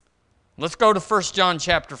Let's go to 1 John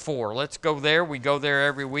chapter 4. Let's go there. We go there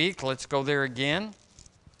every week. Let's go there again.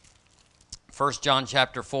 1 John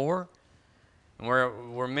chapter 4. And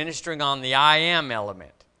we're ministering on the I am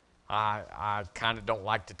element. I kind of don't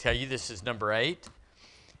like to tell you this is number 8.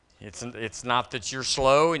 It's not that you're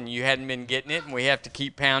slow and you hadn't been getting it and we have to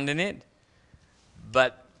keep pounding it.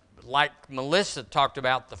 But like Melissa talked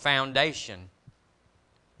about the foundation,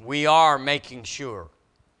 we are making sure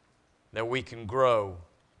that we can grow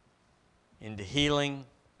into healing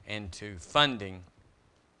and to funding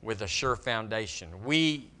with a sure foundation.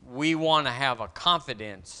 We want to have a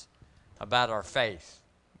confidence about our faith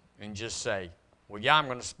and just say, well, yeah, I'm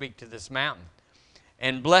going to speak to this mountain.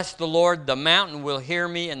 And bless the Lord, the mountain will hear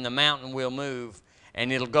me and the mountain will move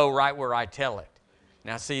and it'll go right where I tell it.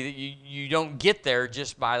 Now see, you don't get there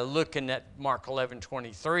just by looking at Mark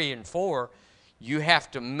 11:23 and 4. You have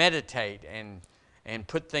to meditate and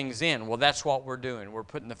put things in. Well, that's what we're doing. We're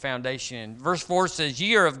putting the foundation in. Verse 4 says,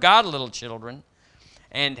 ye are of God, little children,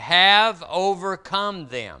 and have overcome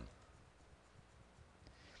them.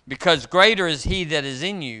 Because greater is he that is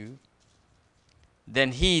in you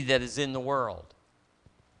than he that is in the world.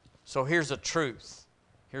 So here's a truth.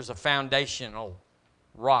 Here's a foundational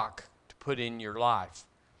rock to put in your life.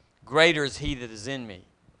 Greater is he that is in me.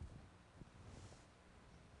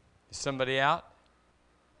 Is somebody out?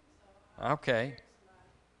 Okay.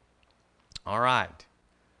 All right.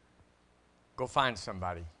 Go find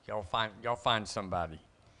somebody. Y'all find somebody.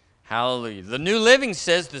 Hallelujah. The New Living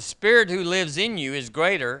says the Spirit who lives in you is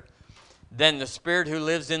greater than the spirit who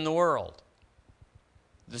lives in the world.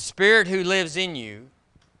 The Spirit who lives in you,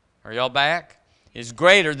 are y'all back? Is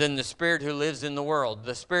greater than the spirit who lives in the world.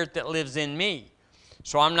 The Spirit that lives in me.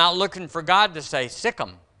 So I'm not looking for God to say, sick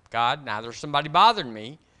 'em, God. Now there's somebody bothering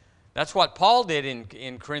me. That's what Paul did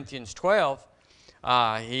in Corinthians 12.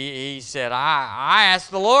 He said, I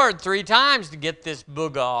asked the Lord 3 times to get this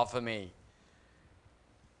booger off of me.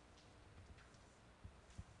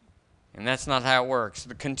 And that's not how it works.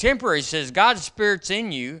 The Contemporary says God's Spirit's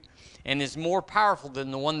in you and is more powerful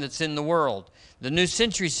than the one that's in the world. The New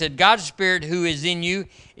Century said God's Spirit who is in you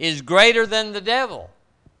is greater than the devil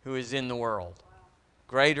who is in the world.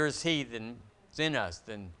 Greater is he that's in us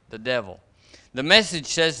than the devil. The Message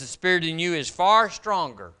says the Spirit in you is far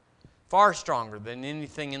stronger than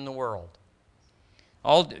anything in the world.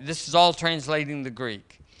 This is all translating the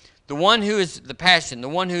Greek. The one who is the Passion, the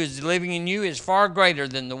one who is living in you is far greater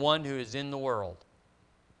than the one who is in the world.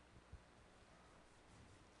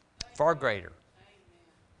 Far greater.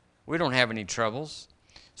 We don't have any troubles.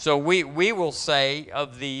 So we will say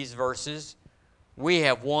of these verses, we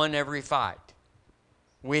have won every fight.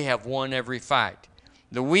 We have won every fight.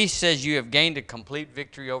 The we says you have gained a complete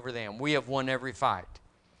victory over them. We have won every fight.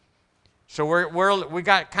 So we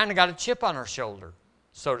kind of got a chip on our shoulder,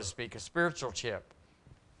 so to speak, a spiritual chip.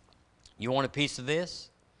 You want a piece of this?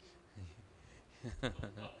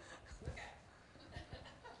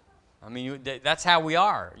 I mean, that's how we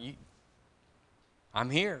are. I'm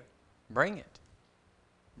here. Bring it.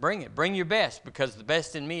 Bring it. Bring your best, because the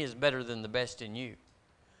best in me is better than the best in you.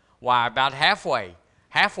 Why, about halfway.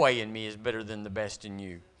 Halfway in me is better than the best in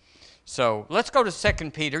you. So let's go to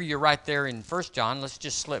 2 Peter. You're right there in 1 John. Let's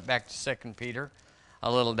just slip back to 2 Peter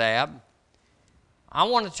a little dab. I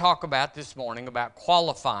want to talk about this morning about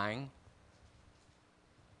qualifying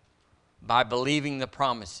by believing the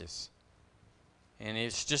promises. And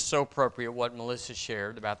it's just so appropriate what Melissa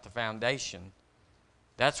shared about the foundation.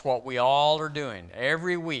 That's what we all are doing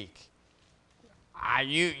every week.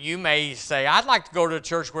 You may say, I'd like to go to a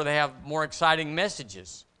church where they have more exciting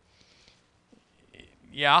messages.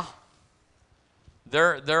 Yeah.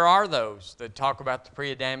 There are those that talk about the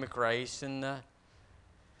pre-Adamic race and the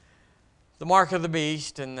mark of the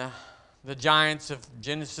beast and the giants of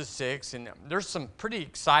Genesis 6. And there's some pretty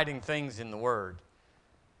exciting things in the Word.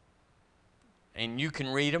 And you can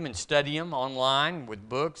read them and study them online with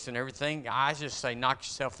books and everything. I just say knock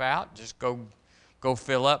yourself out. Just go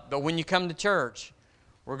fill up. But when you come to church,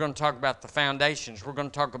 we're going to talk about the foundations. We're going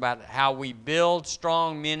to talk about how we build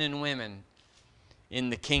strong men and women in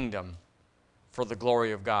the kingdom for the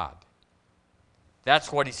glory of God. That's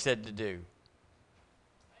what he said to do.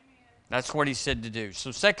 That's what he said to do.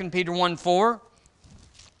 So 2 Peter 1:4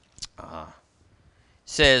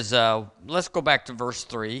 says, let's go back to verse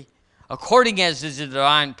 3. According as his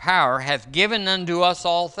divine power hath given unto us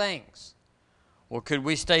all things. Well, could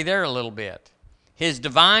we stay there a little bit? His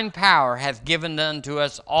divine power hath given unto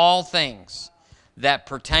us all things that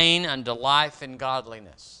pertain unto life and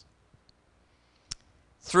godliness,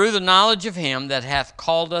 through the knowledge of him that hath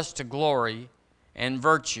called us to glory and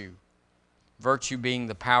virtue, virtue being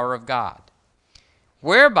the power of God,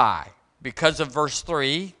 whereby because of verse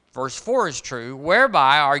 3, verse 4 is true,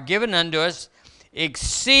 whereby are given unto us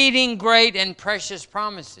exceeding great and precious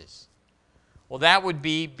promises. Well, that would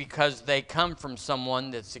be because they come from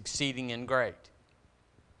someone that's exceeding and great.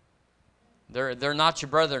 They're not your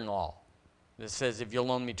brother-in-law that says, if you'll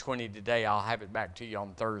loan me 20 today, I'll have it back to you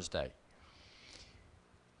on Thursday.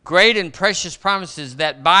 Great and precious promises,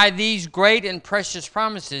 that by these great and precious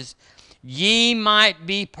promises ye might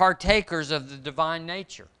be partakers of the divine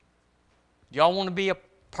nature. Y'all want to be a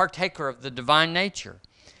partaker of the divine nature.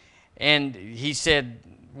 And he said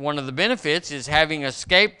one of the benefits is having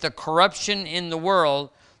escaped the corruption in the world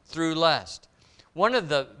through lust. One of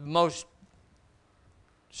the most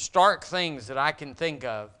stark things that I can think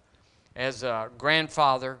of as a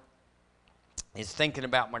grandfather is thinking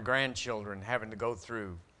about my grandchildren having to go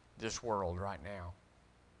through this world right now.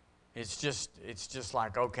 It's just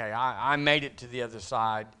like, okay, I made it to the other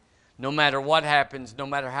side. No matter what happens, no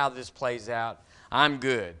matter how this plays out, I'm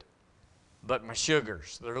good. But my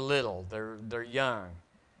sugars, they're little, they're young,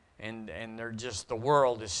 and they're just, the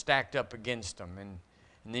world is stacked up against them. And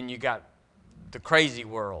then you got the crazy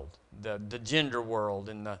world, the gender world,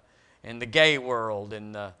 and the gay world,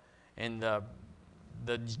 and the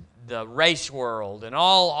race world, and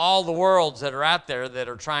all the worlds that are out there that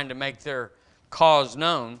are trying to make their cause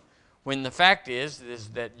known, when the fact is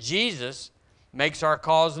that Jesus makes our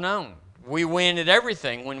cause known. We win at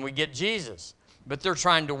everything when we get Jesus, but they're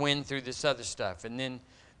trying to win through this other stuff. And then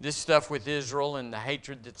this stuff with Israel and the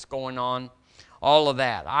hatred that's going on, all of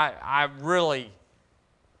that. I really,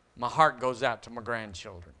 my heart goes out to my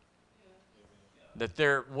grandchildren, that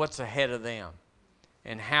they're what's ahead of them,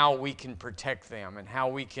 and how we can protect them and how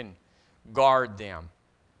we can guard them,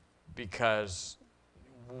 because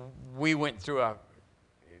we went through a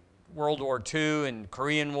World War II and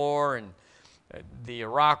Korean War and the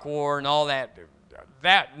Iraq War and all that.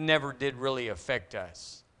 That never did really affect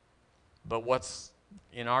us. But what's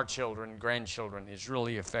in our children, grandchildren, is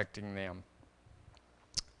really affecting them.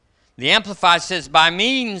 The Amplified says, by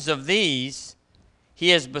means of these, he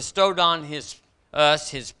has bestowed on us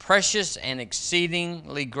his precious and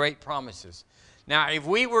exceedingly great promises. Now, if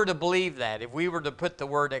we were to believe that, if we were to put the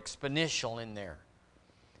word exponential in there,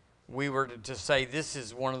 we were to say this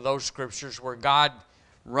is one of those scriptures where God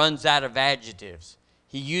runs out of adjectives.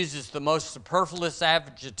 He uses the most superfluous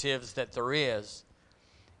adjectives that there is,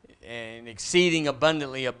 and exceeding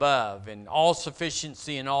abundantly above, and all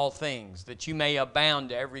sufficiency in all things, that you may abound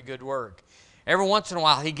to every good work. Every once in a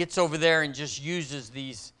while, he gets over there and just uses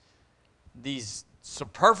these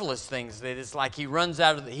superfluous things that it's like he runs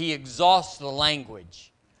out of he exhausts the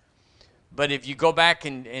language. But if you go back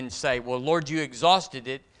and say, well, Lord, you exhausted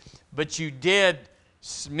it, but you did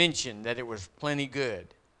mention that it was plenty good,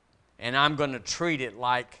 and I'm going to treat it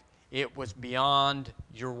like it was beyond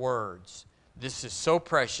your words. This is so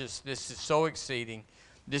precious, this is so exceeding,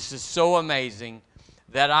 this is so amazing,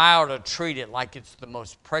 that I ought to treat it like it's the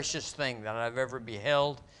most precious thing that I've ever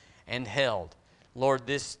beheld and held. Lord,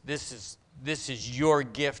 this is your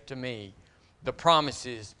gift to me. The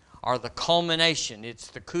promises are the culmination. It's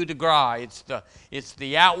the coup de grace. It's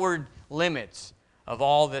the outward limits of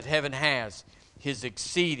all that heaven has, his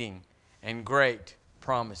exceeding and great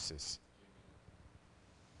promises.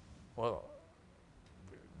 Well,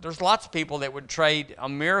 there's lots of people that would trade a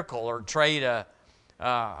miracle or trade an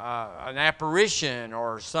apparition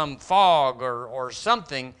or some fog or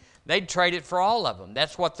something. They'd trade it for all of them.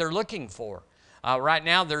 That's what they're looking for. Right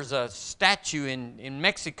now there's a statue in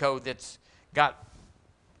Mexico that's got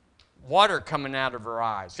water coming out of her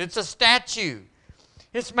eyes. It's a statue.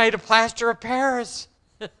 It's made of plaster of Paris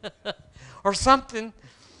or something.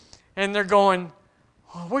 And they're going,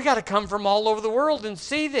 oh, we got to come from all over the world and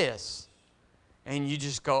see this. And you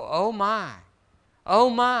just go, oh my, oh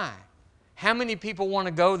my. How many people want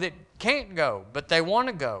to go that can't go, but they want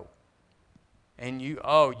to go? And you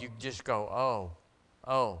just go,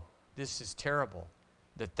 oh, this is terrible.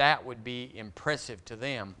 That would be impressive to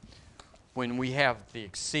them when we have the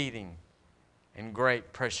exceeding and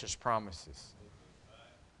great precious promises.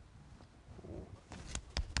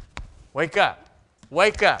 Wake up.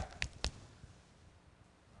 Wake up.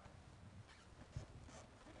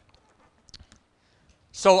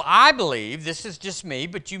 So I believe, this is just me,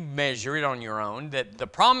 but you measure it on your own, that the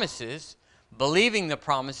promises, believing the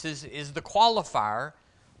promises, is the qualifier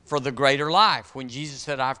for the greater life. When Jesus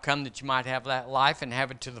said, I've come that you might have that life and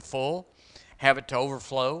have it to the full, have it to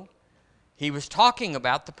overflow, he was talking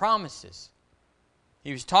about the promises.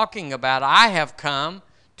 He was talking about, I have come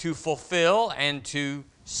to fulfill and to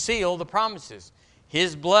seal the promises.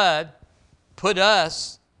 His blood put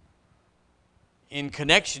us in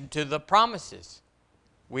connection to the promises.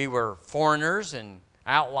 We were foreigners and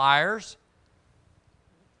outliers.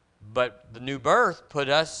 But the new birth put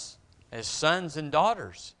us as sons and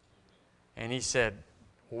daughters. And he said,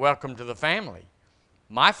 welcome to the family.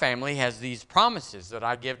 My family has these promises that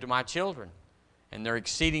I give to my children, and they're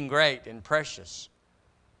exceeding great and precious.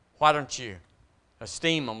 Why don't you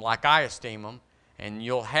esteem them like I esteem them, and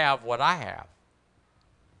you'll have what I have?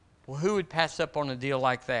 Well, who would pass up on a deal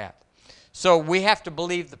like that? So we have to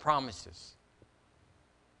believe the promises.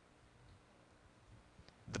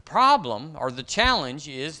 The problem or the challenge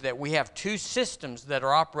is that we have two systems that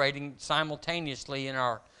are operating simultaneously in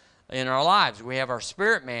our lives. We have our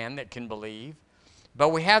spirit man that can believe, but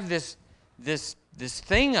we have this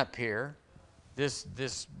thing up here,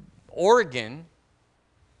 this organ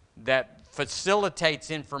that facilitates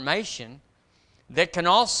information that can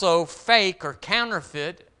also fake or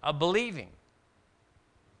counterfeit a believing.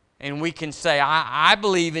 And we can say, I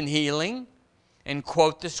believe in healing, and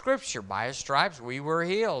quote the scripture, by his stripes we were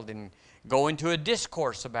healed, and go into a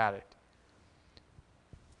discourse about it.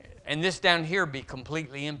 And this down here be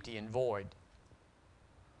completely empty and void.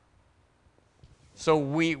 So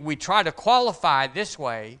we try to qualify this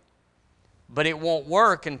way, but it won't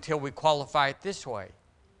work until we qualify it this way.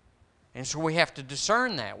 And so we have to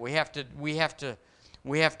discern that. We have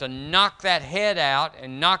to knock that head out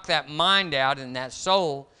and knock that mind out and that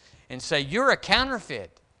soul and say, you're a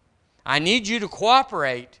counterfeit. I need you to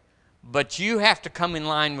cooperate, but you have to come in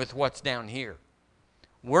line with what's down here.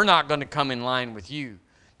 We're not going to come in line with you,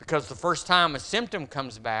 because the first time a symptom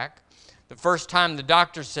comes back, the first time the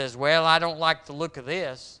doctor says, well, I don't like the look of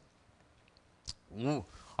this,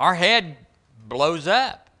 our head blows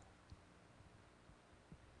up.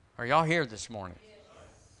 Are y'all here this morning?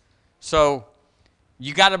 So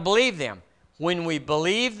you got to believe them. When we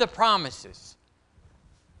believe the promises,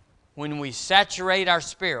 when we saturate our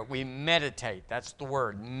spirit, we meditate. That's the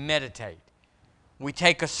word, meditate. We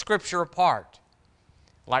take a scripture apart,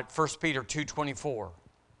 like 1 Peter 2:24.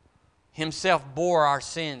 Himself bore our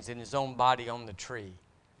sins in his own body on the tree,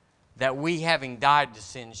 that we, having died to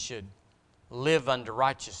sin, should live unto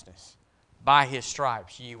righteousness. By his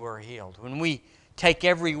stripes ye were healed. When we take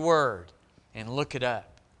every word and look it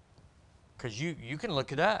up, because you can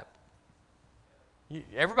look it up.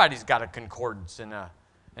 Everybody's got a concordance and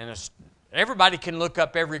everybody can look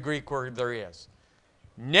up every Greek word there is.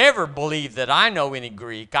 Never believe that I know any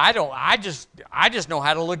Greek. I just know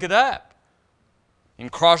how to look it up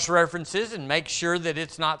and cross references and make sure that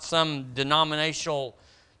it's not some denominational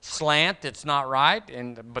slant that's not right.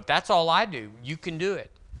 But that's all I do. You can do it.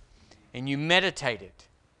 And you meditate it.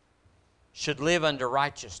 Should live unto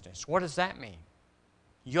righteousness. What does that mean?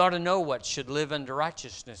 You ought to know what should live unto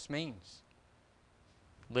righteousness means.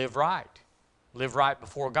 Live right. Live right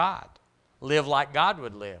before God. Live like God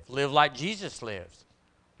would live. Live like Jesus lives.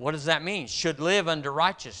 What does that mean? Should live unto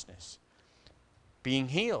righteousness. Being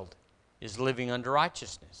healed is living unto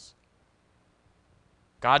righteousness.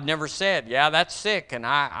 God never said, yeah, that's sick, and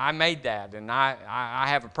I made that, and I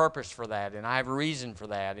have a purpose for that, and I have a reason for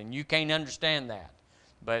that, and you can't understand that.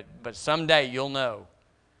 But someday you'll know.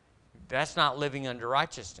 That's not living unto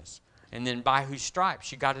righteousness. And then by whose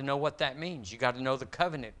stripes? You got to know what that means. You got to know the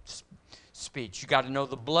covenant speech. You got to know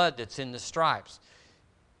the blood that's in the stripes.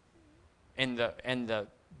 And the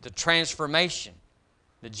transformation.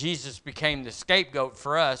 That Jesus became the scapegoat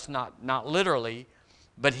for us, not literally,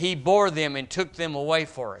 but he bore them and took them away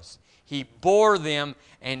for us. He bore them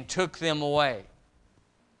and took them away.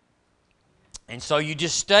 And so you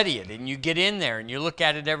just study it and you get in there and you look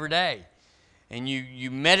at it every day. And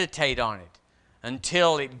you meditate on it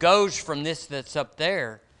until it goes from this that's up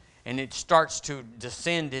there and it starts to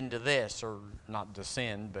descend into this, or not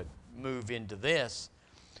descend, but move into this,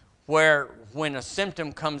 where when a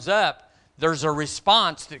symptom comes up, there's a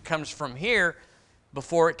response that comes from here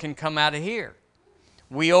before it can come out of here.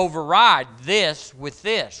 We override this with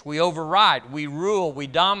this. We override, we rule, we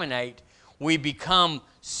dominate, we become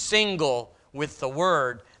single with the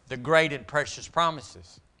Word, the great and precious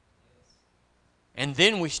promises. And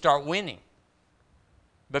then we start winning.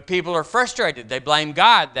 But people are frustrated. They blame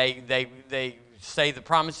God. They say the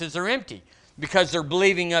promises are empty because they're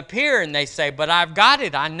believing up here, and they say, but I've got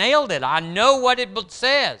it. I nailed it. I know what it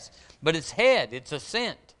says. But it's head. It's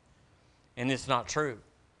assent. And it's not true.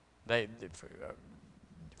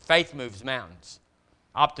 Faith moves mountains.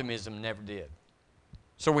 Optimism never did.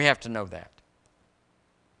 So we have to know that.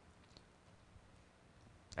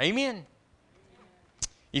 Amen.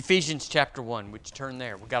 Ephesians chapter 1. Would you turn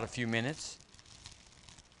there? We've got a few minutes.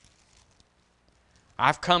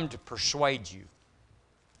 I've come to persuade you.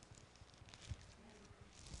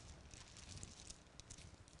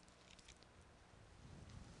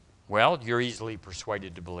 Well, you're easily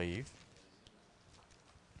persuaded to believe.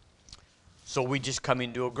 So we just come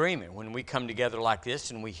into agreement. When we come together like this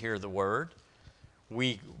and we hear the word,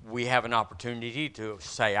 we have an opportunity to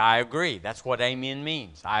say, I agree. That's what amen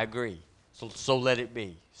means. I agree. So let it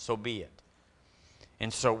be. So be it.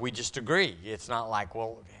 And so we just agree. It's not like,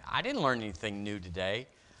 well, I didn't learn anything new today.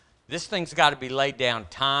 This thing's got to be laid down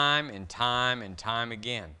time and time and time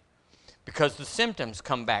again. Because the symptoms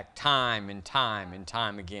come back time and time and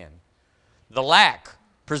time again. The lack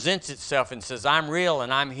presents itself and says, I'm real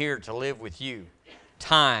and I'm here to live with you,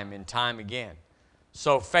 time and time again.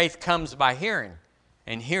 So faith comes by hearing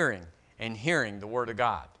and hearing and hearing the Word of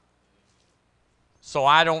God. So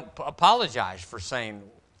I don't apologize for saying,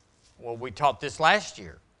 well, we taught this last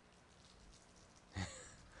year.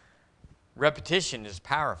 Repetition is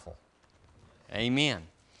powerful. Amen.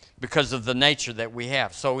 Because of the nature that we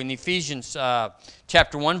have. So in Ephesians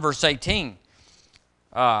chapter 1, verse 18,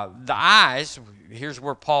 the eyes, here's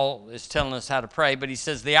where Paul is telling us how to pray, but he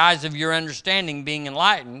says, the eyes of your understanding being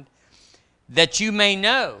enlightened, that you may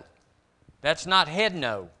know. That's not head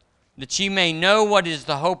know. That you may know what is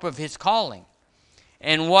the hope of his calling,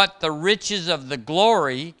 and what the riches of the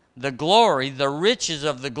riches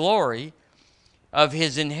of the glory of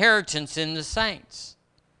his inheritance in the saints.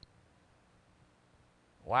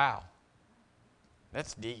 Wow.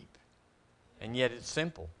 That's deep. And yet it's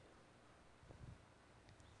simple.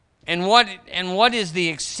 And what is the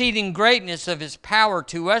exceeding greatness of his power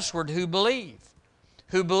to usward who believe?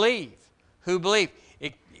 Who believe? Who believe?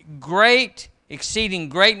 Great, exceeding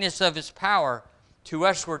greatness of his power to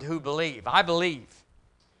usward who believe. I believe.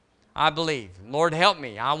 I believe. Lord, help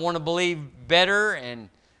me. I want to believe better,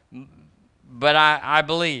 but I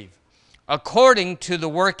believe. According to the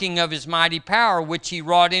working of his mighty power, which he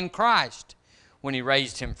wrought in Christ, when he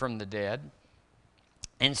raised him from the dead,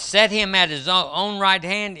 and set him at his own right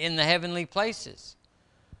hand in the heavenly places.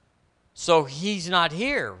 So he's not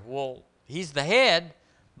here. Well, he's the head,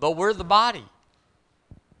 but we're the body.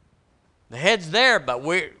 The head's there, but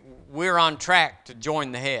we're on track to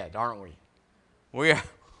join the head, aren't we?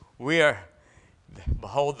 We are,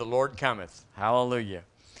 behold, the Lord cometh. Hallelujah.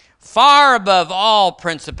 Far above all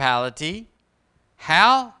principality.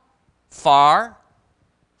 How? Far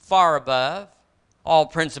above all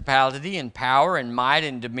principality and power and might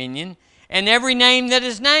and dominion, and every name that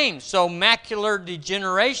is named. So macular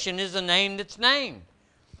degeneration is a name that's named.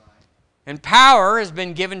 And power has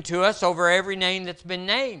been given to us over every name that's been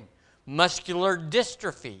named. Muscular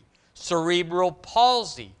dystrophy, cerebral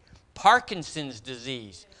palsy, Parkinson's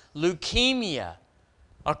disease, leukemia,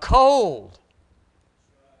 a cold,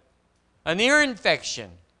 an ear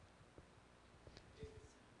infection,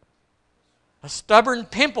 a stubborn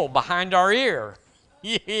pimple behind our ear.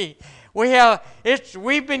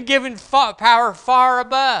 We've been given power far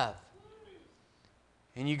above.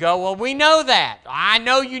 And you go, well, we know that. I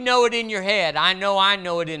know you know it in your head. I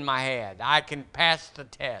know it in my head. I can pass the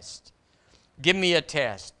test. Give me a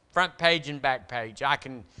test, front page and back page.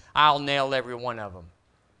 I'll nail every one of them.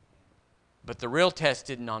 But the real test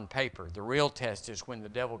isn't on paper. The real test is when the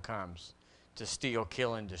devil comes to steal,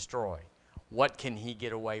 kill, and destroy. What can he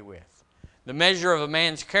get away with? The measure of a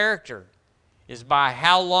man's character is by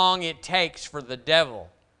how long it takes for the devil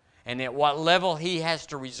and at what level he has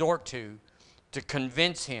to resort to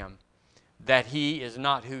convince him that he is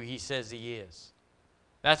not who he says he is.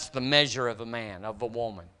 That's the measure of a man, of a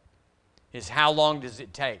woman, is how long does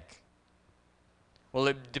it take? Well,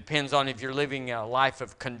 it depends on if you're living a life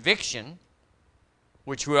of conviction,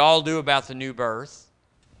 which we all do about the new birth.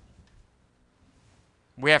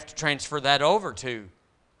 We have to transfer that over to,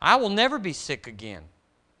 I will never be sick again.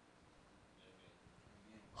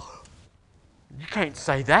 You can't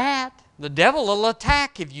say that. The devil will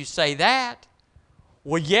attack if you say that.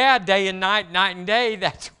 Well, yeah, day and night, night and day,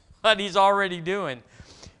 that's what he's already doing.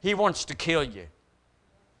 He wants to kill you.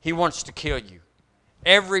 He wants to kill you.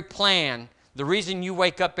 Every plan, the reason you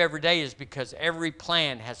wake up every day is because every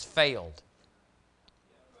plan has failed.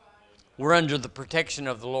 We're under the protection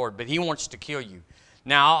of the Lord, but he wants to kill you.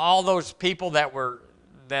 Now, all those people that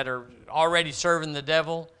are already serving the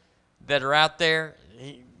devil, that are out there,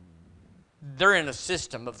 they're in a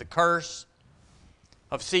system of the curse,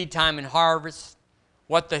 of seed time and harvest.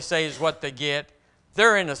 What they say is what they get.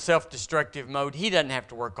 They're in a self-destructive mode. He doesn't have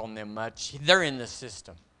to work on them much. They're in the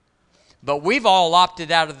system. But we've all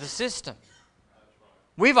opted out of the system.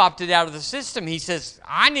 We've opted out of the system. He says,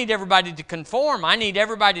 I need everybody to conform. I need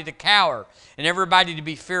everybody to cower and everybody to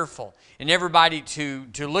be fearful and everybody to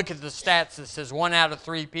look at the stats that says 1 out of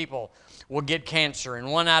 3 people will get cancer, and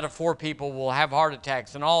 1 out of 4 people will have heart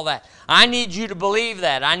attacks and all that. I need you to believe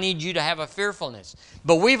that. I need you to have a fearfulness.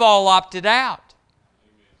 But we've all opted out.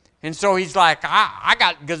 And so he's like, I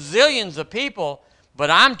got gazillions of people, but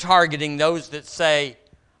I'm targeting those that say,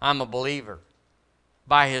 I'm a believer.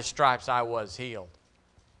 By his stripes I was healed.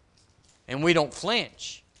 And we don't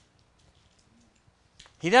flinch.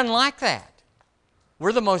 He doesn't like that.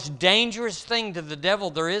 We're the most dangerous thing to the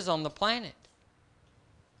devil there is on the planet.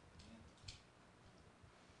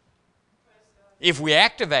 If we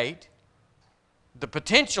activate, the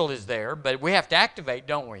potential is there, but we have to activate,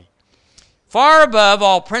 don't we? Far above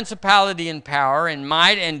all principality and power and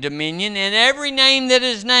might and dominion and every name that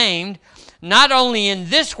is named, not only in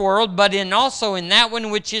this world, but also in that one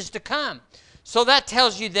which is to come. So that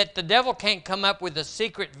tells you that the devil can't come up with a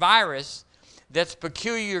secret virus that's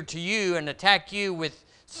peculiar to you and attack you with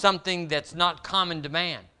something that's not common to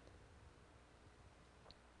man.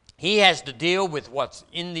 He has to deal with what's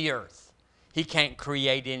in the earth. He can't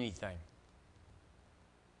create anything.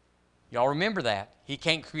 Y'all remember that? He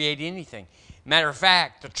can't create anything. Matter of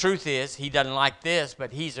fact, the truth is, he doesn't like this,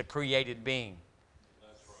 but he's a created being.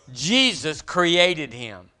 Right. Jesus created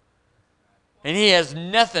him. And he has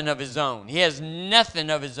nothing of his own. He has nothing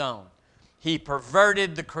of his own. He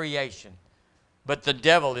perverted the creation. But the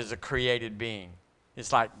devil is a created being.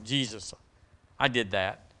 It's like, Jesus, I did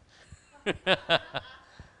that.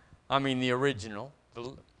 I mean the original,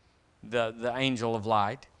 the angel of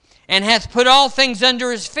light. And hath put all things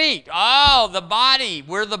under his feet. Oh, the body.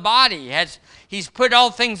 We're the body. He's put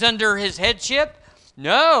all things under his headship?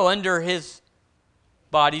 No, under his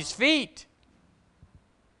body's feet.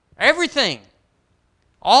 Everything.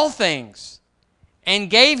 All things. And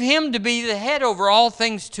gave him to be the head over all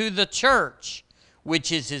things to the church,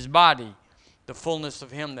 which is his body, the fullness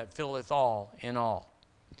of him that filleth all in all.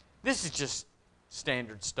 This is just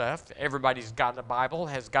standard stuff. Everybody's got a Bible,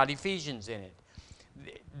 has got Ephesians in it.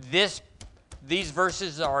 These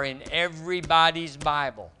verses are in everybody's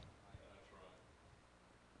Bible.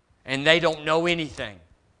 And they don't know anything.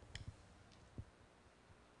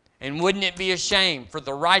 And wouldn't it be a shame for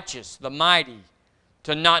the righteous, the mighty,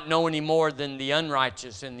 to not know any more than the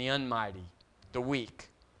unrighteous and the unmighty, the weak?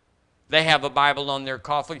 They have a Bible on their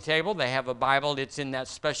coffee table. They have a Bible. It's in that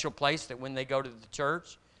special place that when they go to the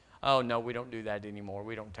church, oh, no, we don't do that anymore.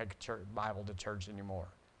 We don't take a Bible to church anymore.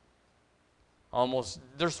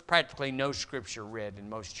 There's practically no scripture read in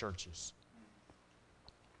most churches.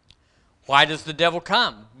 Why does the devil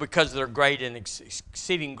come? Because they're great and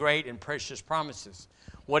exceeding great and precious promises.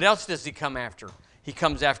 What else does he come after? He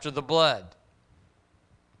comes after the blood.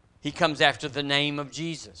 He comes after the name of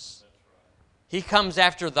Jesus. He comes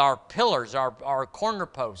after our pillars, our corner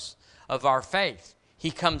posts of our faith. He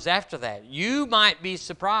comes after that. You might be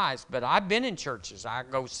surprised, but I've been in churches. I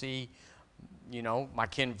go see, my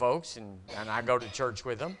kin folks, and I go to church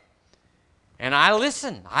with them. And I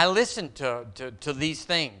listen. I listen to these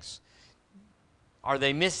things. Are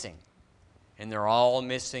they missing? And they're all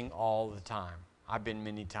missing all the time. I've been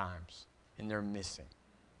many times, and they're missing.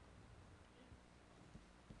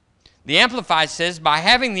 The Amplified says, by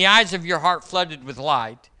having the eyes of your heart flooded with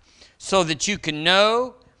light, so that you can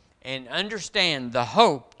know and understand the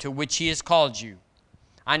hope to which he has called you.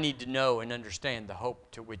 I need to know and understand the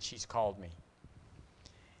hope to which he's called me.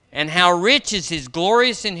 And how rich is his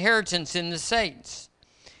glorious inheritance in the saints.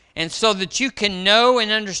 And so that you can know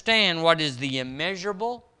and understand what is the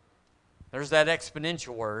immeasurable, there's that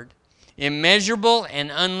exponential word, immeasurable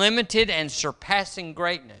and unlimited and surpassing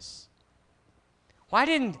greatness. Why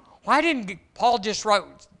didn't Paul just write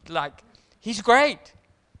like, he's great?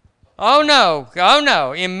 Oh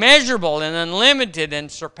no, immeasurable and unlimited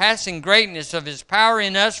and surpassing greatness of his power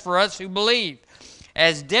in us for us who believe,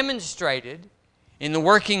 as demonstrated in the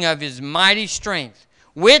working of his mighty strength,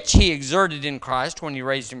 which he exerted in Christ when he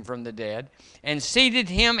raised him from the dead, and seated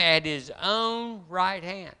him at his own right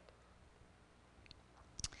hand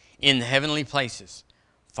in the heavenly places,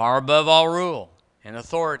 far above all rule and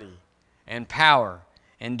authority and power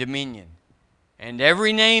and dominion, and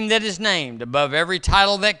every name that is named, above every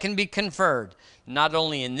title that can be conferred, not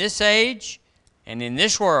only in this age and in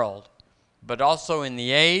this world, but also in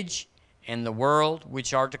the age and the world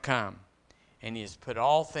which are to come. And he has put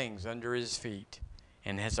all things under his feet,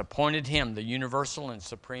 and has appointed him the universal and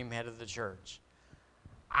supreme head of the church.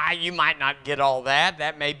 You might not get all that.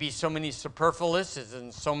 That may be so many superfluous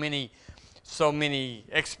and so many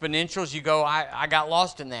exponentials. You go, I got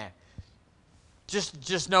lost in that.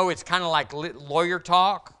 Just know it's kind of like lawyer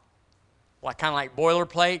talk, kind of like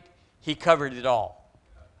boilerplate. He covered it all.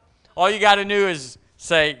 All you got to do is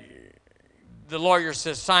say, the lawyer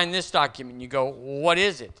says, sign this document. You go, what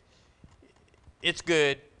is it? It's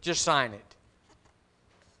good. Just sign it.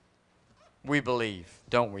 We believe,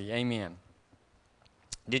 don't we? Amen.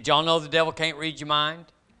 Did y'all know the devil can't read your mind?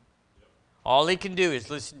 All he can do is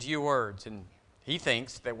listen to your words, and he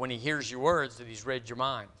thinks that when he hears your words that he's read your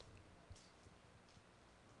mind.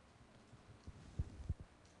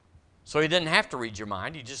 So he doesn't have to read your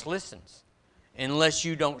mind. He just listens. Unless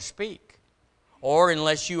you don't speak. Or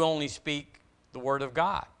unless you only speak the Word of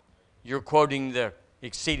God. You're quoting the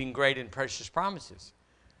exceeding great and precious promises.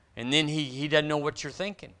 And then he doesn't know what you're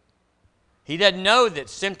thinking. He doesn't know that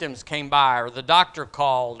symptoms came by, or the doctor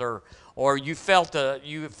called, or you felt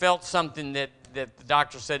something that the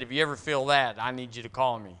doctor said, if you ever feel that, I need you to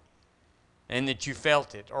call me. And that you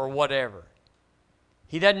felt it, or whatever.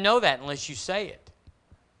 He doesn't know that unless you say it.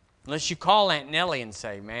 Unless you call Aunt Nellie and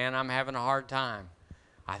say, man, I'm having a hard time.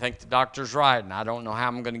 I think the doctor's right, and I don't know how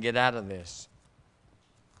I'm going to get out of this.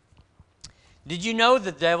 Did you know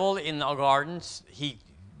the devil in the gardens,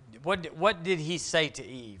 what did he say to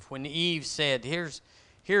Eve? When Eve said, here's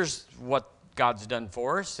what God's done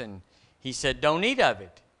for us, and he said, don't eat of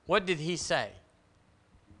it. What did he say?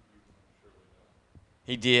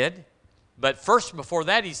 He did. But first, before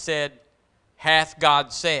that, he said, hath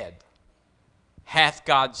God said. Hath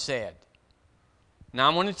God said. Now,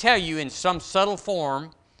 I'm going to tell you in some subtle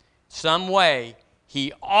form, some way,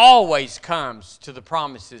 he always comes to the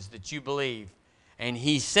promises that you believe. And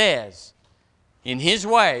he says, in his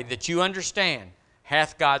way that you understand,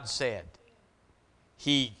 hath God said.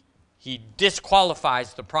 He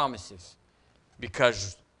disqualifies the promises.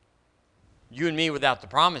 Because you and me without the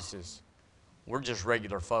promises, we're just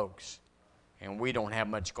regular folks. And we don't have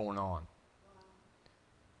much going on.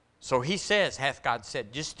 So he says, hath God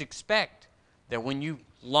said. Just expect that when you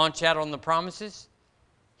launch out on the promises,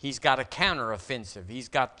 he's got a counter-offensive. He's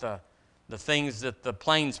got the things that the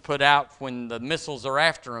planes put out when the missiles are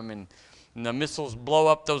after them, and the missiles blow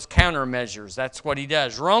up those countermeasures. That's what he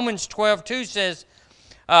does. Romans 12:2 says,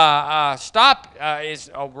 Romans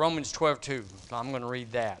 12:2. I'm going to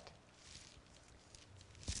read that.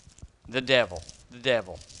 The devil.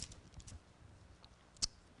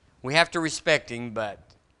 We have to respect him, but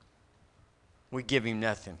we give him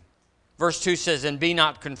nothing. Verse 2 says, and be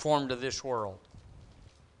not conformed to this world.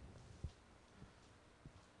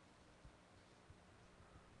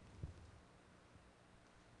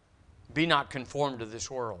 Be not conformed to this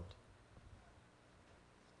world.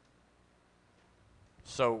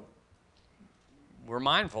 So, we're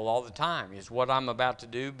mindful all the time. Is what I'm about to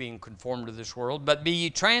do being conformed to this world? But be ye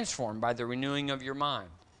transformed by the renewing of your mind.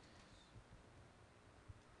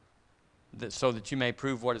 So that you may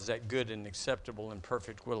prove what is that good and acceptable and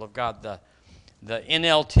perfect will of God. The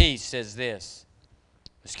NLT says this.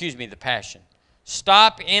 The Passion.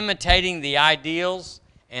 Stop imitating the ideals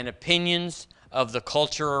and opinions of the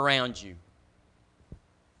culture around you.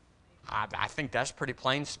 I think that's pretty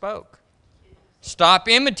plain spoke. Stop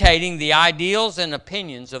imitating the ideals and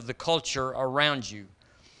opinions of the culture around you,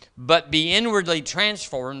 but be inwardly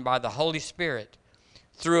transformed by the Holy Spirit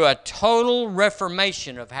through a total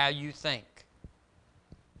reformation of how you think.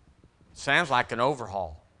 Sounds like an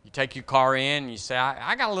overhaul. You take your car in and you say,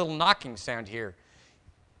 I got a little knocking sound here.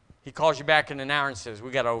 He calls you back in an hour and says,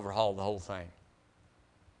 we got to overhaul the whole thing.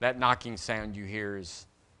 That knocking sound you hear is...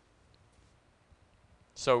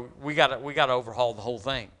 So we got to overhaul the whole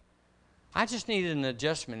thing. I just needed an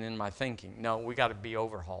adjustment in my thinking. No, we got to be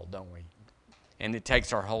overhauled, don't we? And it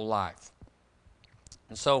takes our whole life.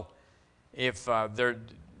 And so, if I'm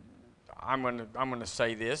going to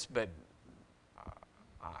say this, but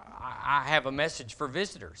I have a message for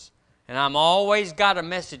visitors, and I'm always got a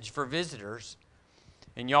message for visitors,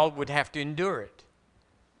 and y'all would have to endure it.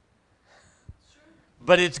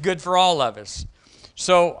 But it's good for all of us.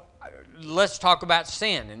 So let's talk about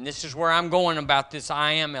sin, and this is where I'm going about this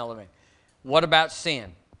I am element. What about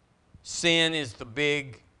sin? Sin is the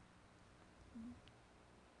big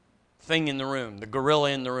thing in the room, the gorilla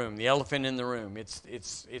in the room, the elephant in the room.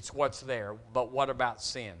 It's what's there. But what about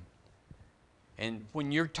sin? And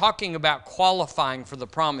when you're talking about qualifying for the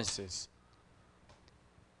promises,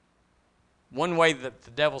 one way that the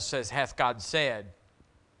devil says, hath God said,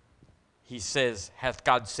 he says, hath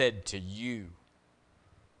God said to you?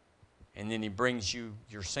 And then he brings you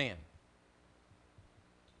your sin.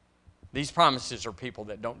 These promises are people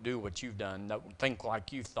that don't do what you've done, don't think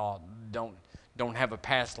like you thought, don't have a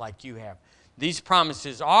past like you have. These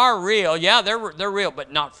promises are real. Yeah, they're real,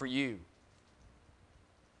 but not for you.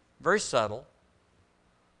 Very subtle,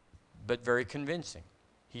 but very convincing.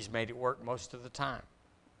 He's made it work most of the time.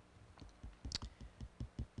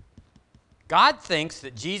 God thinks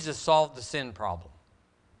that Jesus solved the sin problem.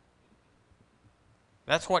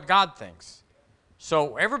 That's what God thinks.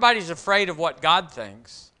 So everybody's afraid of what God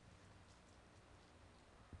thinks,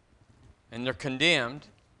 and they're condemned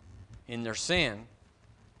in their sin.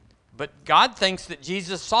 But God thinks that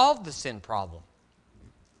Jesus solved the sin problem.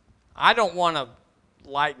 I don't want to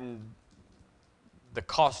lighten the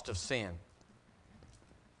cost of sin.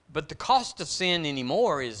 But the cost of sin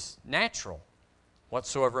anymore is natural.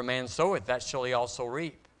 Whatsoever a man soweth, that shall he also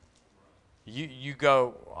reap. You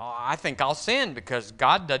go, oh, I think I'll sin because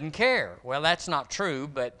God doesn't care. Well, that's not true,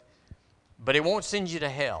 but it won't send you to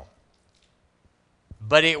hell.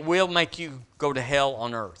 But it will make you go to hell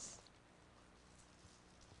on earth.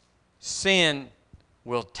 Sin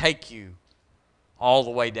will take you all the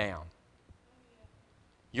way down.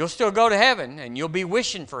 You'll still go to heaven, and you'll be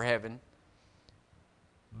wishing for heaven,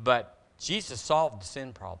 but Jesus solved the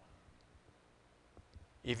sin problem.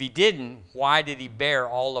 If he didn't, why did he bear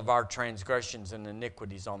all of our transgressions and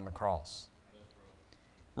iniquities on the cross?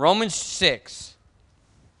 Romans 6.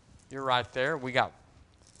 You're right there. We got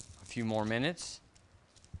a few more minutes.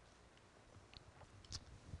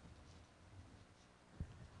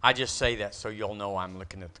 I just say that so you'll know I'm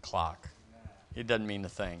looking at the clock. It doesn't mean a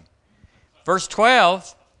thing. Verse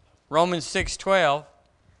 12, Romans 6:12.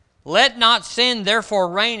 Let not sin therefore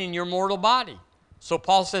reign in your mortal body. So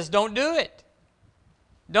Paul says, don't do it.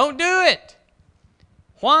 Don't do it.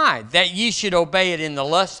 Why? That ye should obey it in the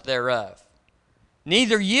lust thereof.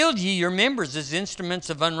 Neither yield ye your members as instruments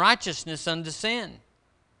of unrighteousness unto sin.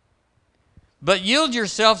 But yield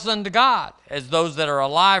yourselves unto God as those that are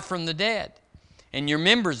alive from the dead, and your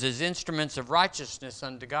members as instruments of righteousness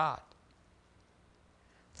unto God.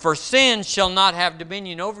 For sin shall not have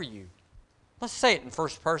dominion over you. Let's say it in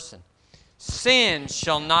first person. Sin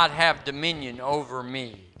shall not have dominion over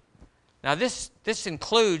me. Now this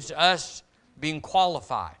includes us being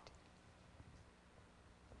qualified.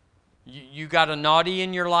 You got a naughty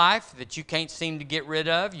in your life that you can't seem to get rid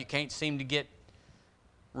of. You can't seem to get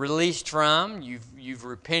released from. You've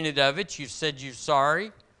repented of it. You've said you're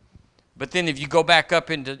sorry. But then if you go back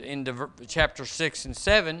up into chapter 6 and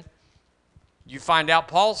 7, you find out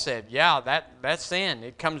Paul said, yeah, that's sin.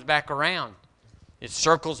 It comes back around. It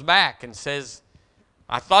circles back and says,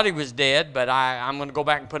 I thought he was dead, but I'm going to go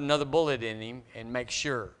back and put another bullet in him and make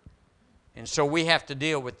sure. And so we have to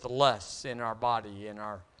deal with the lusts in our body,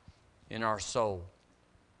 in our soul.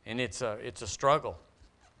 And it's a struggle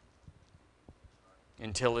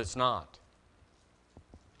until it's not.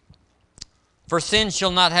 For sin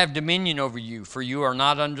shall not have dominion over you, for you are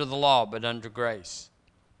not under the law, but under grace.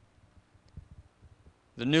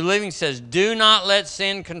 The New Living says, do not let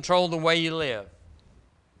sin control the way you live.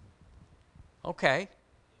 Okay.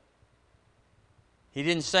 He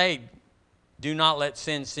didn't say, do not let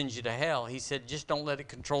sin send you to hell. He said, just don't let it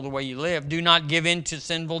control the way you live. Do not give in to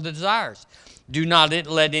sinful desires. Do not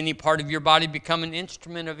let any part of your body become an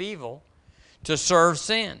instrument of evil to serve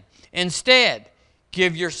sin. Instead,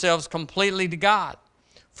 give yourselves completely to God.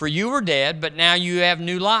 For you were dead, but now you have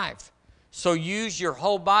new life. So use your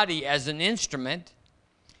whole body as an instrument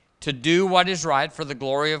to do what is right for the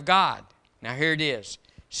glory of God. Now here it is.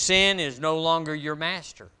 Sin is no longer your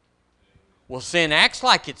master. Well, sin acts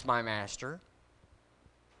like it's my master.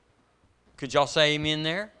 Could y'all say amen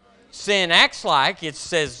there? Sin acts like it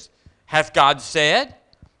says, hath God said?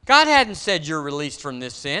 God hadn't said you're released from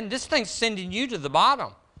this sin. This thing's sending you to the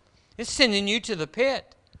bottom. It's sending you to the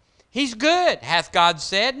pit. He's good, hath God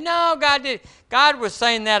said? No, God did. God was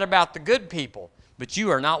saying that about the good people, but you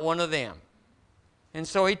are not one of them. And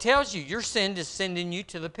so he tells you, your sin is sending you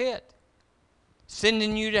to the pit,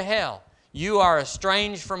 sending you to hell. You are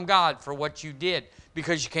estranged from God for what you did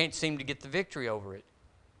because you can't seem to get the victory over it.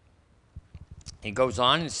 He goes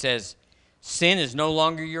on and says, sin is no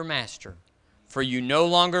longer your master, for you no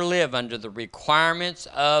longer live under the requirements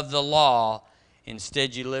of the law.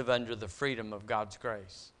 Instead, you live under the freedom of God's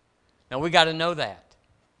grace. Now, we got to know that.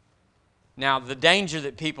 Now, the danger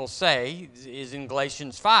that people say is in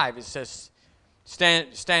Galatians 5. It says,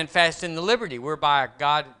 stand fast in the liberty whereby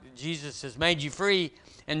God, Jesus, has made you free,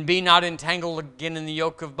 and be not entangled again in the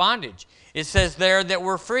yoke of bondage. It says there that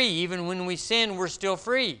we're free. Even when we sin, we're still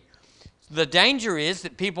free. The danger is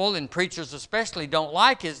that people, and preachers especially, don't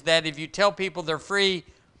like is that if you tell people they're free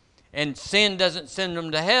and sin doesn't send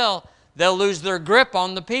them to hell, they'll lose their grip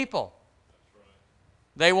on the people.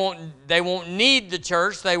 They won't need the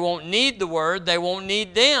church. They won't need the word. They won't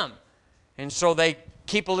need them. And so they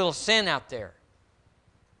keep a little sin out there.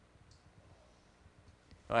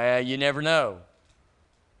 Well, you never know.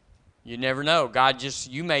 You never know. God just,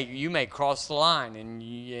 you may cross the line, and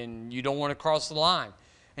you don't want to cross the line.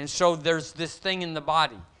 And so there's this thing in the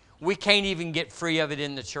body. We can't even get free of it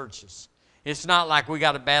in the churches. It's not like we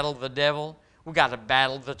got to battle the devil. We got to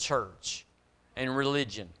battle the church and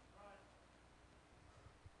religion.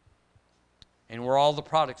 And we're all the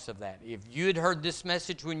products of that. If you had heard this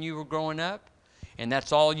message when you were growing up, and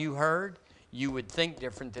that's all you heard, you would think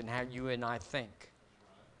different than how you and I think.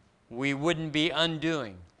 We wouldn't be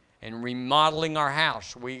undoing and remodeling our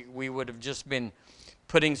house. We would have just been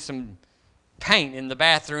putting some paint in the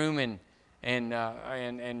bathroom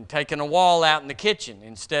and taking a wall out in the kitchen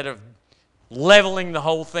instead of leveling the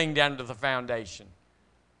whole thing down to the foundation.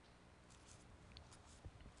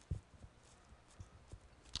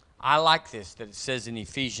 I like this, that it says in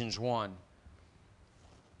Ephesians 1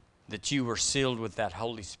 that you were sealed with that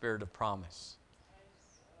Holy Spirit of promise.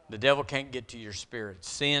 The devil can't get to your spirit.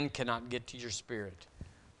 Sin cannot get to your spirit.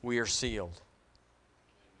 We are sealed.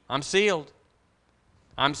 I'm sealed.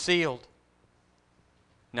 I'm sealed.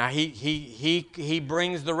 Now he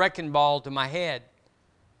brings the wrecking ball to my head.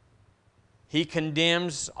 He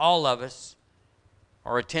condemns all of us,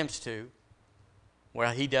 or attempts to.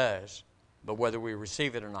 Well, he does, but whether we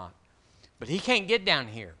receive it or not. But he can't get down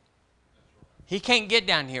here. He can't get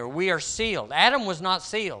down here. We are sealed. Adam was not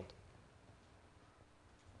sealed.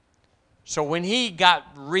 So when he got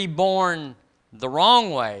reborn the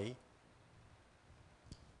wrong way,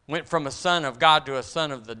 went from a son of God to a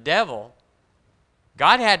son of the devil,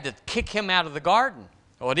 God had to kick him out of the garden.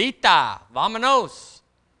 Ahorita, vámonos.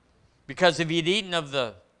 Because if he'd eaten of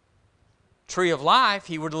the tree of life,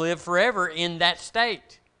 he would live forever in that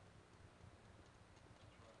state.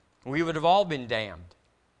 We would have all been damned.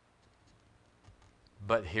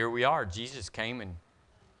 But here we are. Jesus came in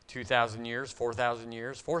 2,000 years, 4,000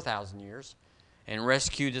 years, 4,000 years, and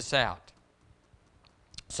rescued us out.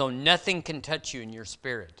 So nothing can touch you in your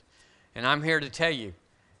spirit. And I'm here to tell you,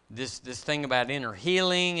 this thing about inner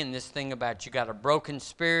healing and this thing about you got a broken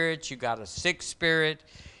spirit, you got a sick spirit,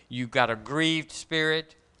 you got a grieved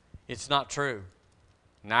spirit, it's not true.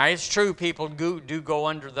 Now, it's true people do go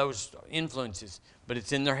under those influences, but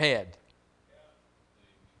it's in their head.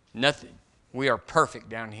 Nothing. We are perfect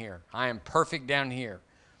down here. I am perfect down here.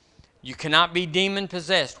 You cannot be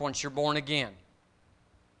demon-possessed once you're born again.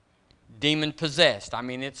 Demon-possessed. I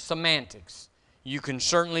mean, it's semantics. You can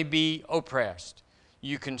certainly be oppressed.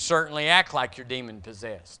 You can certainly act like you're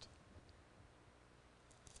demon-possessed.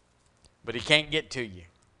 But he can't get to you.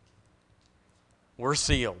 We're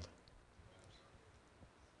sealed.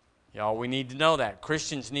 Y'all, we need to know that.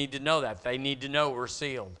 Christians need to know that. They need to know we're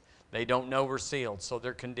sealed. They don't know we're sealed, so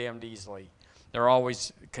they're condemned easily. They're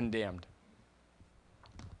always condemned.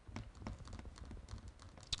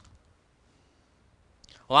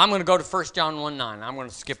 Well, I'm going to go to 1 John 1:9. I'm going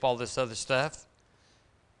to skip all this other stuff.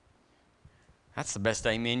 That's the best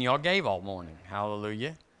amen y'all gave all morning.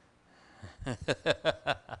 Hallelujah.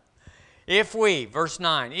 If we, verse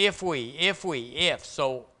 9, if.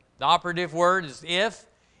 So the operative word is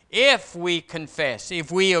if we confess,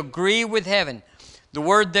 if we agree with heaven. The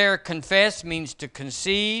word there, confess, means to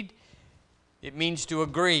concede. It means to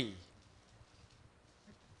agree.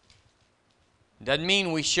 Doesn't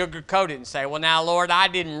mean we sugarcoat it and say, well, now, Lord, I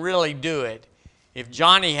didn't really do it. If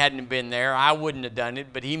Johnny hadn't been there, I wouldn't have done it,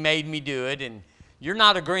 but he made me do it. And you're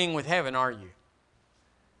not agreeing with heaven, are you?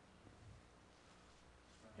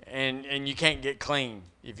 And you can't get clean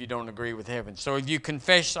if you don't agree with heaven. So if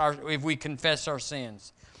we confess our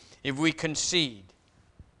sins, if we concede,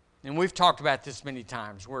 and we've talked about this many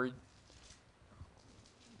times, where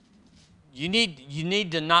you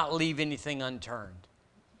need to not leave anything unturned.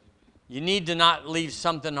 You need to not leave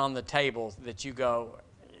something on the table that you go,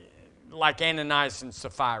 like Ananias and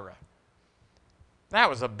Sapphira. That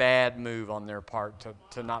was a bad move on their part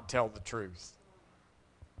to not tell the truth.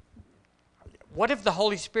 What if the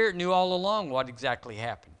Holy Spirit knew all along what exactly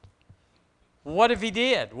happened? What if he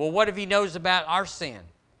did? Well, what if he knows about our sin?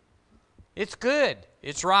 It's good.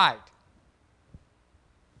 It's right.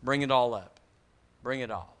 Bring it all up. Bring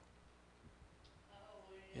it all.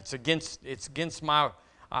 It's against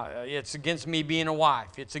me being a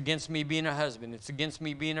wife. It's against me being a husband. It's against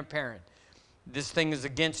me being a parent. This thing is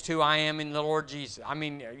against who I am in the Lord Jesus. I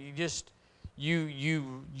mean,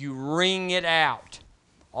 you wring it out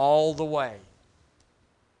all the way.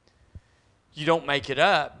 You don't make it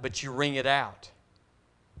up, but you wring it out.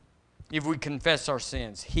 If we confess our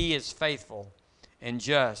sins, he is faithful and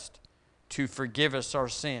just to forgive us our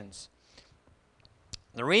sins.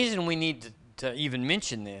 The reason we need to even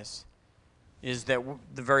mention this is that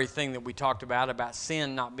the very thing that we talked about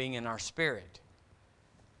sin not being in our spirit.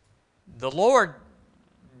 The Lord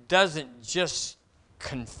doesn't just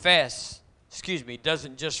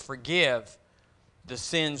doesn't just forgive the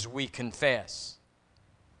sins we confess.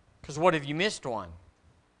 Because what if you missed one?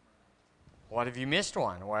 What have you missed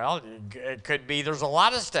one? Well, it could be there's a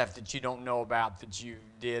lot of stuff that you don't know about that you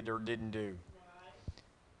did or didn't do.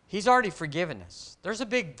 He's already forgiven us. There's a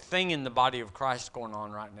big thing in the body of Christ going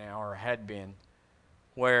on right now, or had been,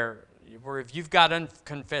 where if you've got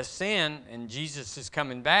unconfessed sin and Jesus is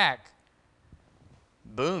coming back,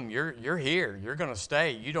 boom, you're here. You're going to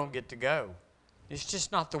stay. You don't get to go. It's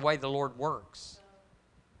just not the way the Lord works.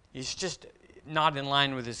 It's just not in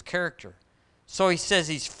line with His character. So He says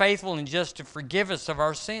He's faithful and just to forgive us of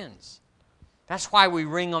our sins. That's why we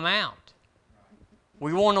wring them out.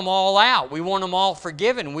 We want them all out. We want them all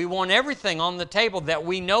forgiven. We want everything on the table that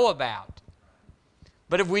we know about.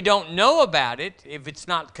 But if we don't know about it, if it's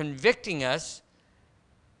not convicting us,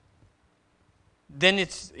 then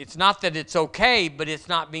it's not that it's okay, but it's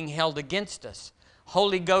not being held against us.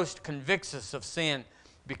 Holy Ghost convicts us of sin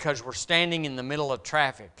because we're standing in the middle of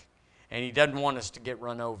traffic and He doesn't want us to get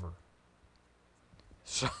run over.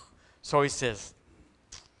 So He says,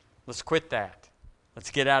 let's quit that. Let's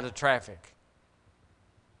get out of traffic.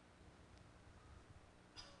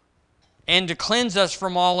 And to cleanse us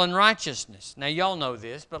from all unrighteousness. Now, y'all know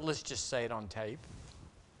this, but let's just say it on tape.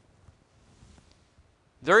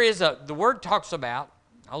 The word talks about,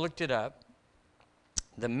 I looked it up,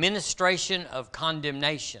 the ministration of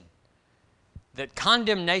condemnation. That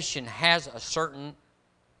condemnation has a certain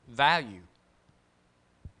value.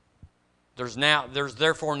 There's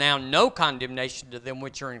therefore now no condemnation to them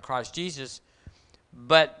which are in Christ Jesus,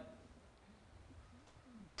 but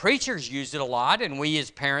preachers use it a lot, and we as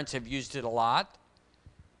parents have used it a lot,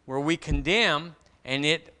 where we condemn and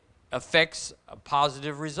it affects a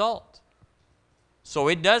positive result. So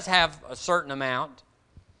it does have a certain amount,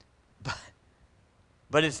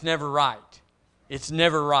 but it's never right. It's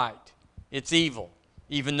never right. It's evil,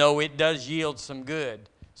 even though it does yield some good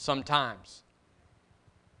sometimes.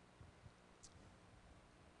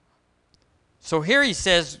 So here He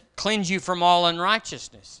says, cleanse you from all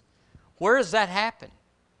unrighteousness. Where does that happen?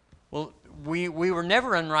 Well, we were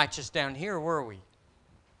never unrighteous down here, were we?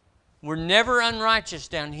 We're never unrighteous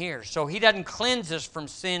down here. So He doesn't cleanse us from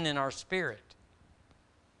sin in our spirit.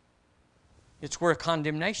 It's where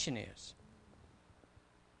condemnation is.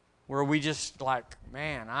 Where we just like,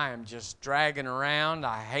 man, I am just dragging around.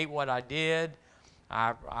 I hate what I did.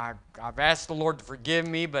 I've asked the Lord to forgive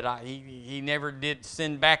me, but He never did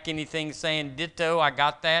send back anything saying, ditto, I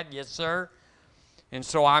got that, yes sir. And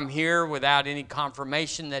so I'm here without any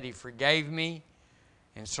confirmation that He forgave me.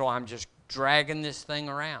 And so I'm just dragging this thing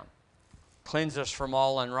around. Cleanse us from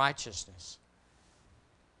all unrighteousness.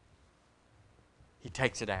 He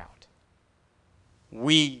takes it out.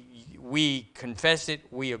 We confess it,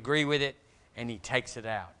 we agree with it, and He takes it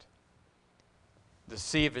out. The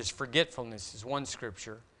sea of His forgetfulness is one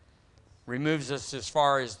scripture. Removes us as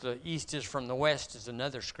far as the east is from the west is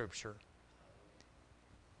another scripture.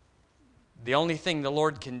 The only thing the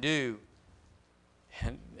Lord can do,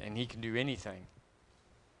 and He can do anything,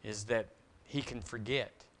 is that He can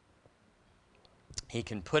forget. He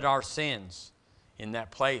can put our sins in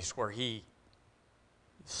that place where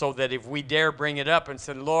so that if we dare bring it up and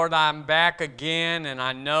say, Lord, I'm back again, and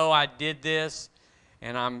I know I did this,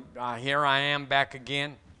 and here I am back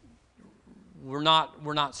again, we're not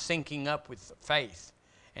syncing up with faith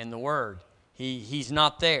and the Word. He's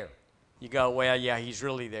not there. You go, well, yeah, He's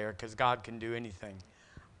really there because God can do anything.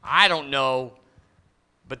 I don't know,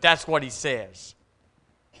 but that's what He says.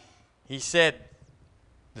 He said,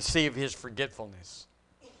 the sea of His forgetfulness.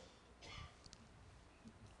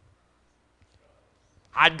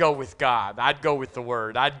 I'd go with God. I'd go with the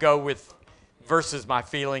Word. I'd go with versus my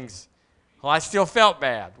feelings. Well, I still felt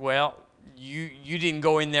bad. Well, you didn't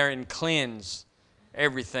go in there and cleanse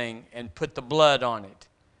everything and put the blood on it.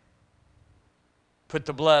 Put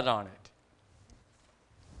the blood on it.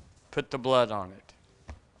 Put the blood on it.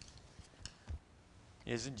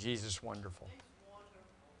 Isn't Jesus wonderful?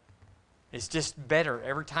 It's just better.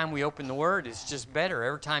 Every time we open the Word, it's just better.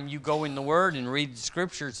 Every time you go in the Word and read the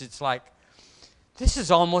Scriptures, it's like, this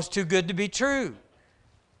is almost too good to be true.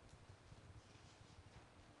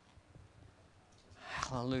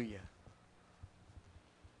 Hallelujah.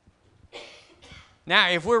 Now,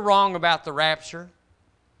 if we're wrong about the rapture,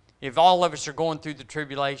 if all of us are going through the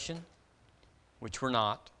tribulation, which we're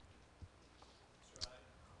not,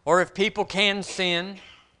 or if people can sin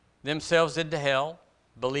themselves into hell,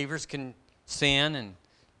 believers can sin and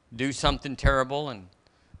do something terrible and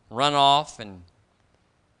run off and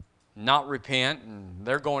not repent and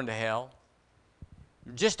they're going to hell.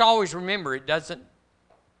 Just always remember, it doesn't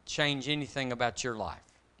change anything about your life.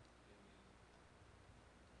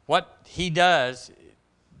 What He does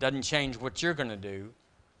doesn't change what you're going to do.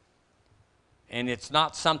 And it's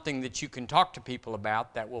not something that you can talk to people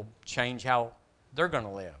about that will change how they're going to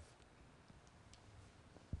live.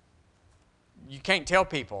 You can't tell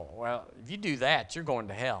people, well, if you do that, you're going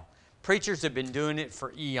to hell. Preachers have been doing it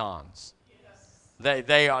for eons.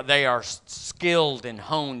 Yes. They are skilled and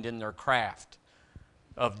honed in their craft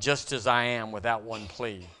of just as I am without one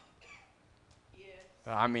plea. Yes.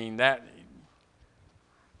 I mean, that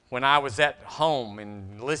when I was at home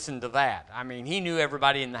and listened to that, I mean, he knew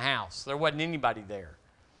everybody in the house. There wasn't anybody there.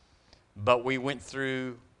 But we went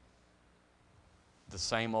through the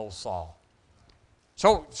same old Saul.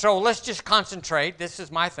 So let's just concentrate. This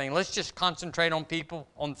is my thing. Let's just concentrate on people,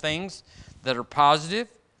 on things that are positive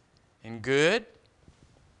and good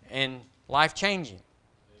and life-changing.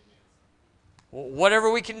 Whatever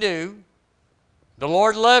we can do, the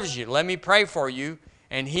Lord loves you. Let me pray for you,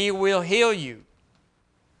 and He will heal you.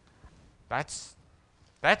 That's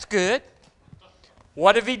good.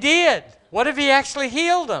 What if He did? What if He actually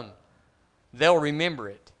healed them? They'll remember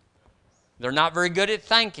it. They're not very good at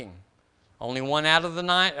thanking. Only 1 out of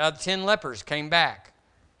the 10 lepers came back.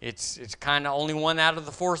 It's kind of only 1 out of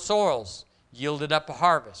the 4 soils yielded up a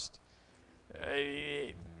harvest.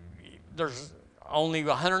 There's only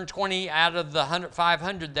 120 out of the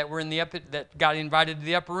 500 that were in the that got invited to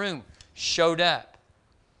the upper room showed up.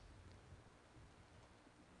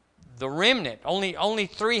 The remnant, only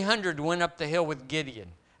 300 went up the hill with Gideon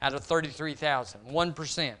out of 33,000,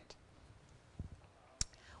 1%.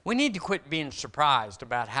 We need to quit being surprised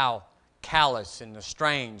about how callous and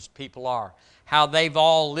estranged people are, how they've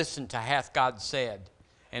all listened to hath God said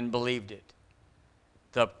and believed it.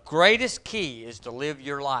 The greatest key is to live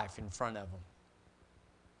your life in front of them.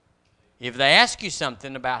 If they ask you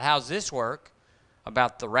something about how's this work,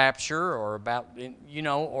 about the rapture or about,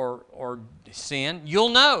 or sin, you'll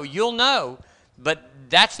know, but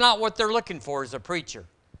that's not what they're looking for as a preacher.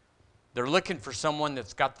 They're looking for someone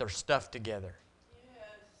that's got their stuff together.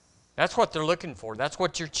 That's what they're looking for. That's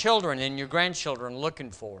what your children and your grandchildren are looking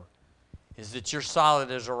for, is that you're solid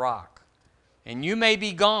as a rock. And you may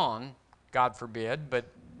be gone, God forbid, but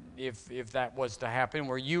if that was to happen,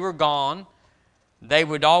 where you were gone, they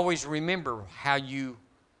would always remember how you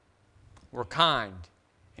were kind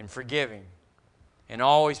and forgiving and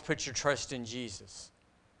always put your trust in Jesus.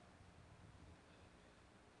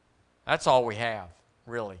 That's all we have,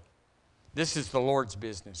 really. This is the Lord's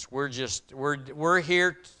business. We're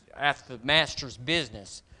here at the Master's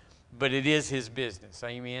business, but it is His business.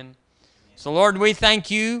 Amen. So, Lord, we thank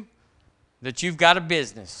you that you've got a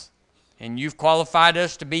business and you've qualified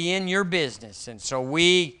us to be in your business. And so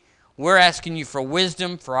we're asking you for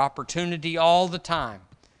wisdom, for opportunity all the time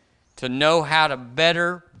to know how to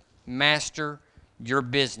better master your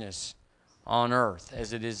business on earth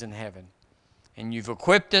as it is in heaven. And you've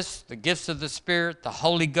equipped us, the gifts of the Spirit, the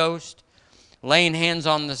Holy Ghost, laying hands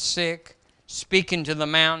on the sick, speaking to the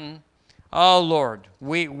mountain. Oh, Lord,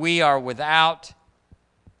 we are without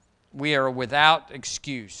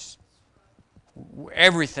excuse.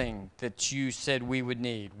 Everything that you said we would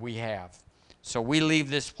need, we have. So we leave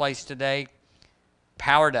this place today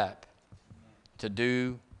powered up to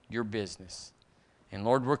do your business. And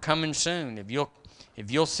Lord, we're coming soon. If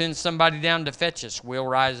you'll send somebody down to fetch us, we'll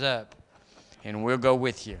rise up and we'll go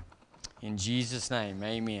with you. In Jesus' name,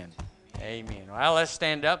 amen. Amen. Well, let's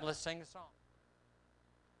stand up. Let's sing a song.